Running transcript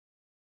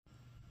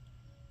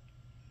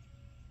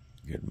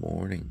Good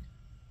morning.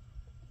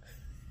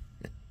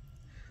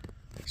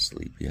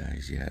 Sleepy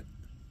eyes yet?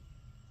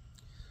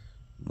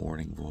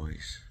 Morning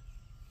voice.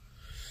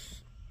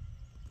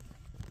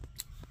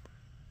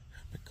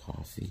 Have my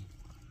coffee.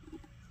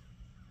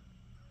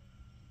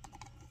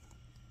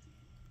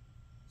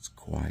 It's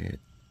quiet,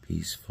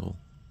 peaceful.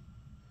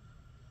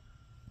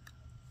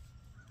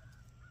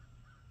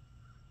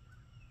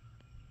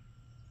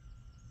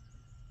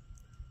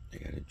 I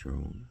got a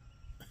drone.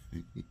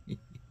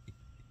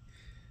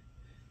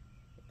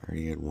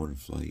 Already had one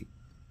flight.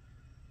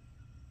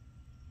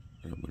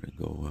 I'm gonna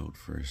go out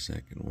for a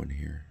second one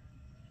here.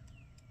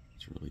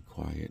 It's really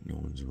quiet, no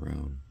one's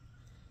around.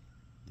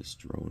 This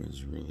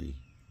drone's really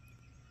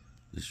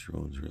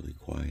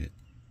quiet.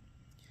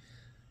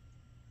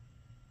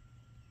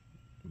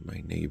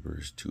 My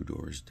neighbors 2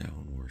 doors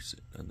down were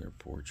sitting on their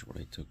porch when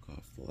I took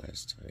off the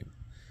last time.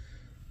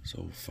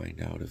 So we'll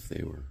find out if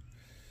they're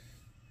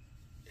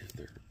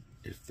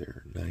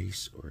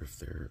nice or if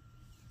they're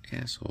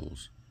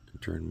assholes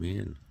and turn me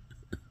in.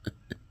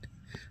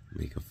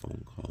 Make a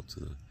phone call to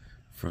the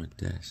front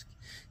desk.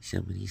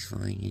 Somebody's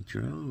flying a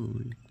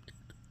drone.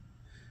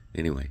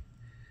 Anyway,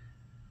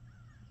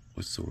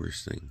 what's the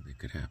worst thing that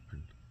could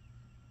happen?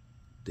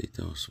 They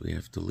tell us we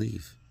have to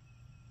leave.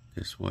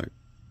 Guess what?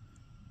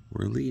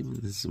 We're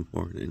leaving this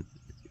morning.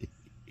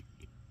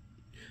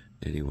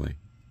 Anyway,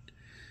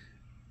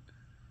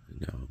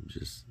 now I'm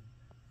just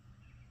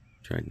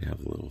trying to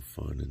have a little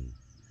fun and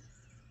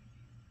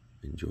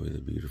enjoy the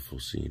beautiful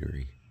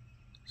scenery.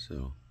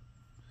 So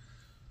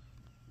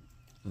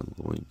I'm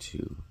going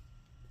to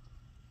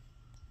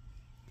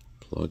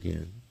plug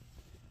in.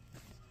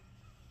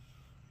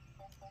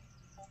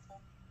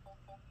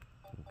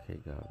 Okay,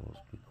 God,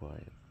 let's be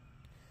quiet.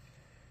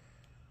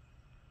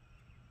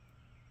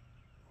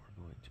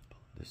 We're going to.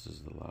 This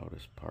is the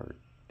loudest part.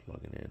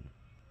 Plugging in.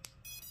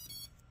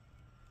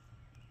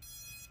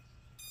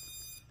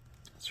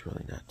 It's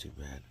really not too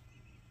bad.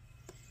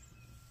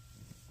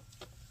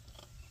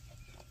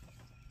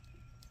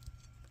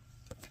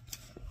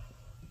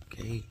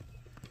 Okay.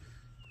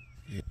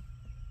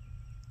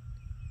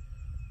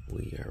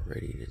 We are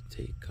ready to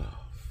take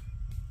off.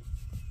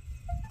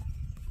 I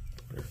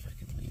wonder if I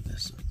can leave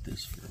this like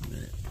this for a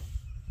minute.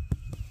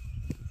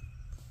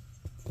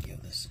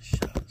 Give this a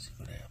shot and see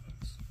what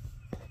happens.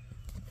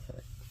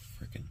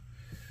 Freaking.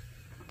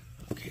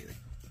 Okay,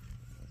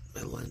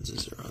 my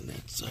lenses are on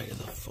that side of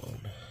the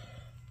phone.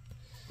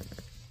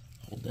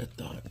 Hold that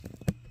thought.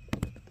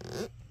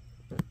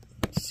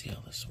 Let's see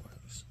how this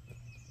works.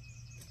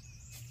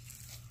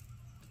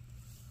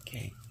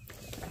 Okay.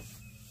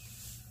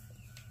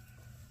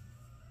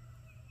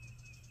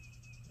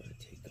 I'm gonna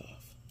take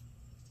off.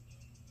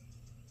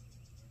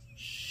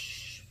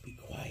 Shh, be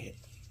quiet.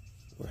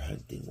 We're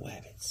hunting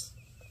rabbits.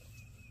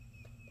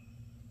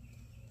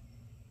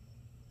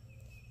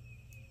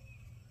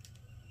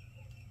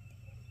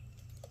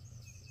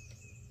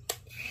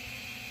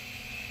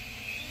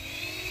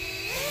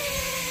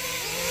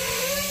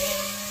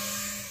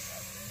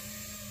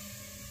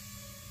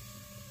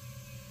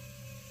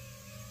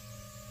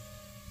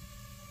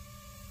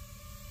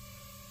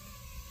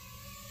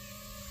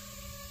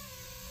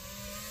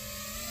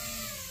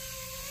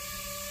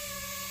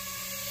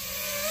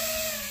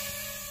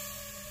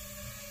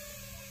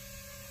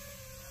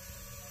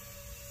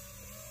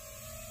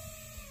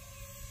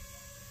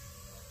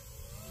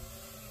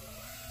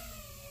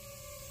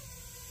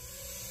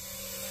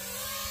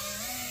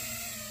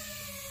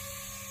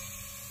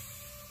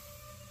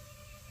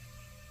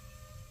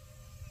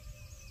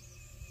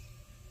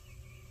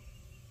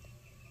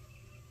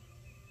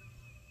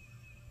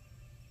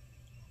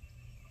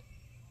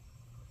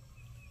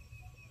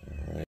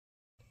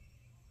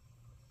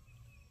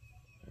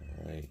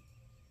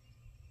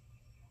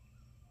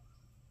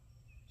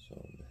 So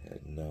I'm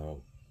heading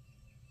out.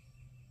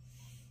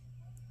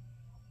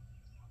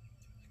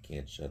 I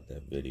can't shut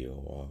that video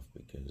off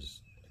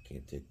because I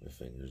can't take my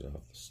fingers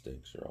off the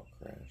sticks or I'll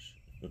crash.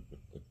 So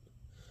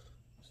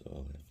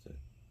I'll have to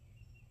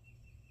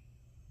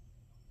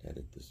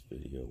edit this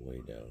video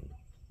way down.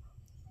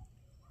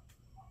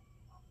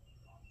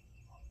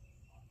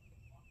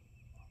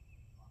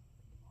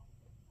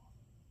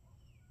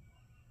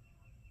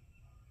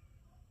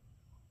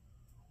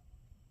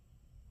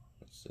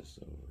 What's this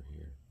over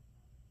here?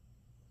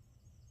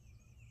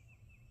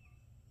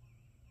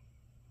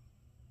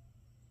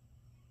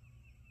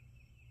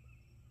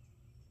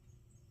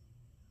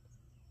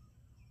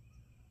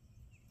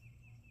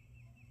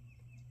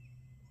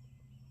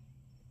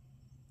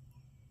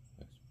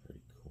 That's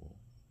pretty cool.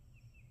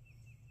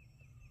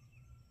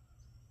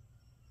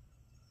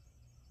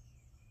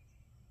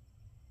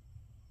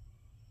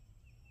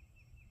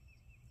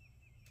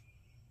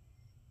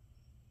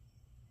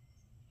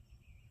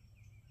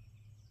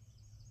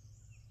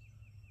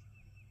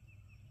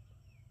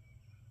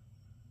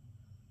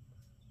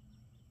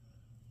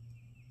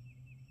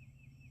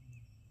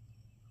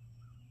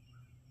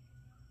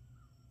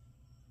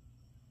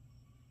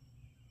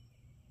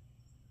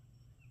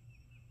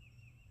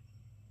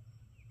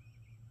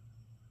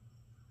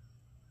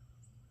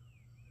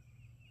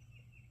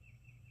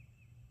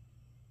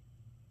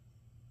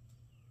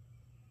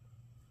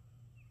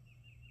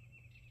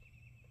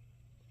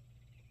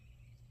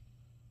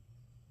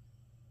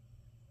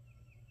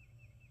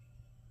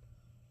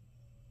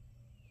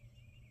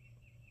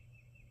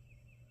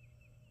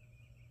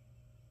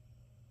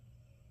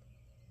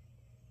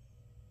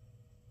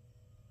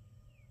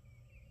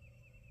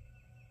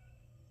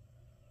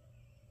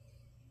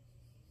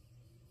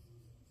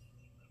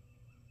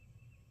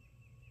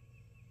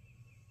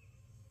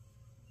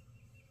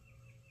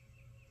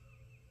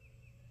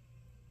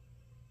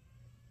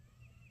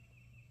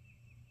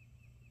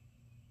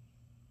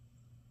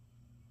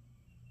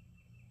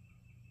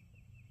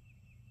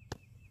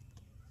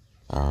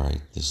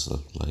 Alright, this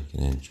looked like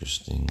an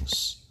interesting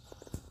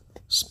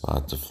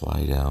spot to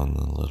fly down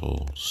the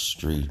little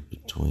street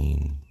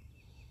between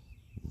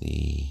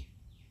the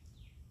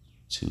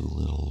two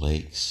little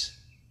lakes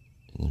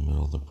in the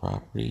middle of the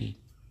property.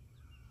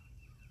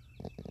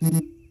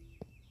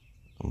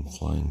 I'm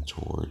flying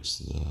towards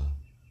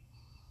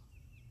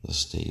the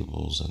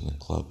stables and the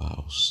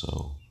clubhouse,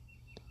 so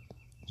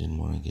I didn't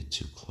want to get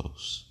too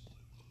close.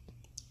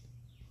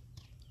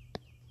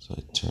 So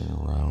I turn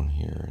around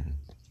here and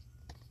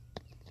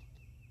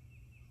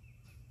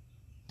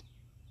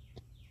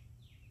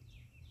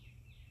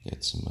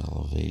get some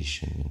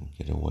elevation and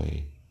get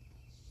away.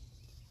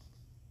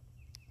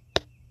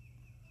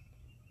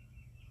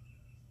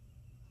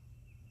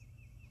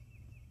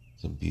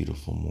 It's a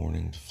beautiful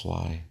morning to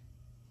fly.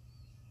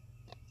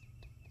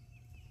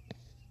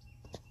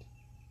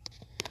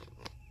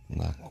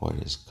 Not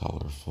quite as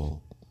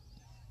colorful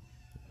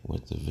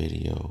with the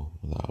video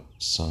without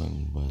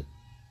sun, but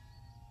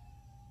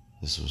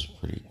this was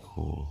pretty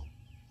cool.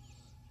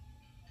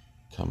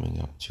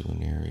 Coming up to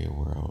an area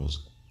where I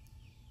was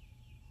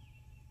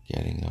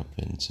getting up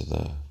into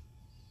the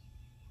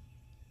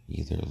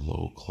either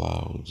low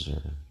clouds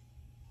or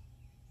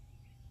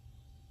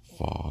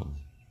fog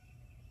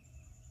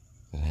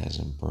that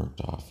hasn't burnt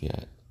off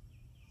yet.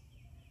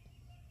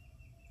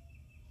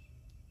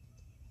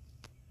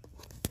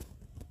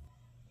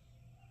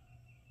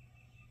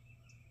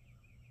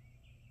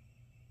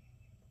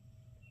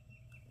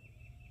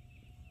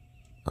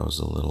 I was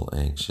a little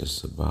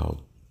anxious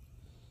about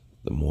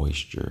the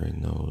moisture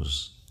in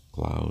those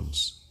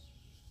clouds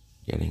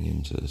getting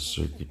into the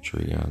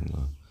circuitry on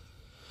the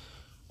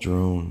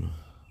drone,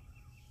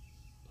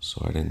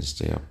 so I didn't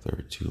stay up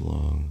there too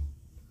long.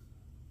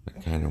 I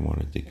kind of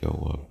wanted to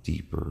go up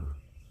deeper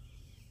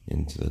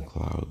into the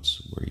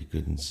clouds where you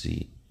couldn't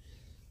see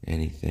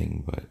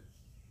anything, but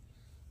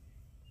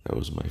that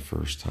was my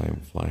first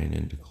time flying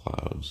into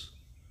clouds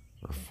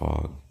or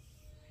fog,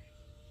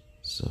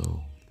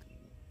 so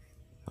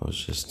I was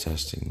just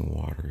testing the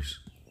waters.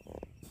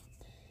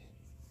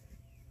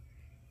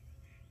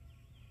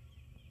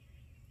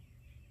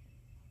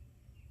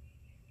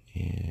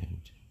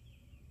 And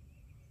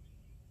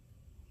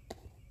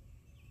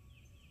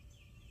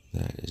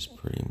that is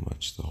pretty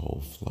much the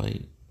whole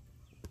flight.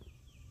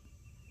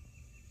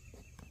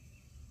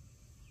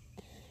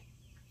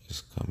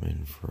 Just come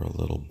in for a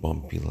little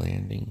bumpy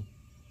landing,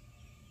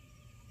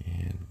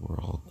 and we're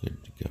all good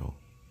to go.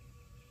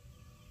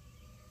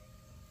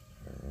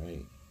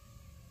 Alright.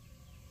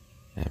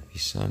 Happy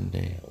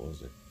Sunday. That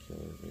was a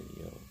killer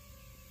video.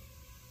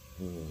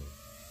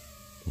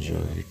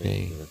 Enjoy your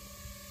day.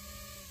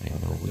 I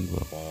know we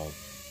will.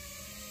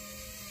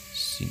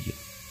 See ya.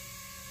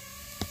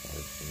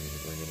 Hard for me to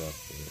bring it up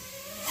here.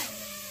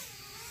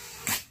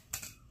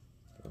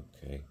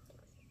 Okay.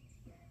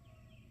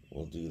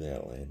 We'll do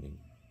that landing.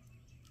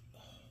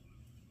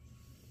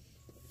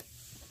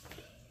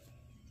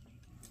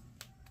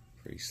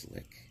 Pretty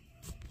slick.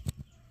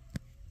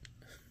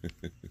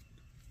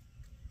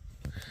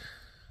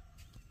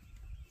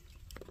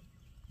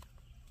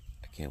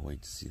 I can't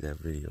wait to see that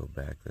video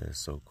back. That's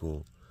so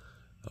cool.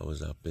 I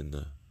was up in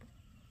the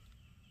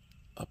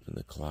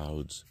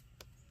clouds,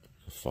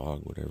 the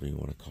fog, whatever you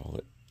want to call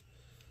it.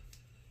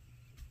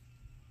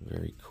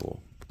 Very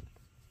cool.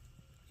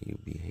 You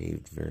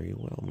behaved very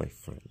well, my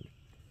friend.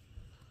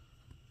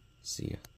 See ya.